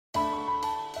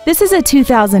This is a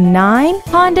 2009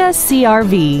 Honda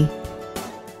CR-V.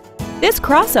 This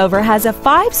crossover has a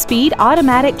 5-speed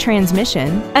automatic transmission,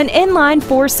 an inline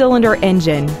 4-cylinder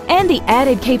engine, and the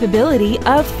added capability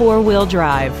of 4-wheel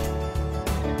drive.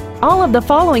 All of the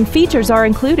following features are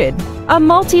included: a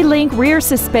multi-link rear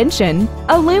suspension,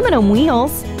 aluminum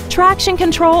wheels, traction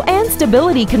control and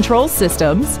stability control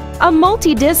systems, a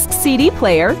multi-disc CD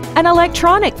player, an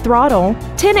electronic throttle,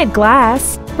 tinted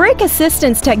glass, brake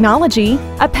assistance technology,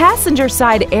 a passenger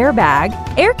side airbag,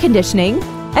 air conditioning,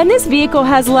 and this vehicle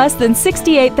has less than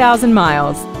 68,000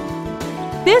 miles.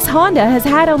 This Honda has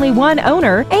had only one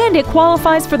owner and it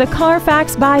qualifies for the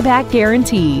Carfax buyback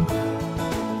guarantee.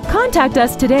 Contact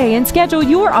us today and schedule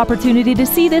your opportunity to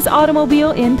see this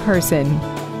automobile in person.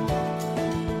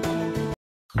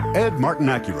 Ed Martin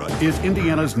Acura is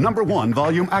Indiana's #1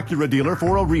 volume Acura dealer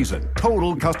for a reason.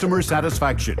 Total customer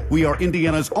satisfaction. We are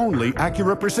Indiana's only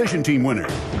Acura Precision Team winner.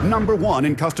 #1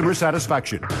 in customer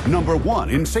satisfaction. #1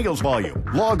 in sales volume.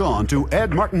 Log on to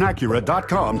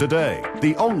EdMartinAcura.com today.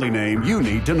 The only name you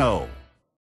need to know.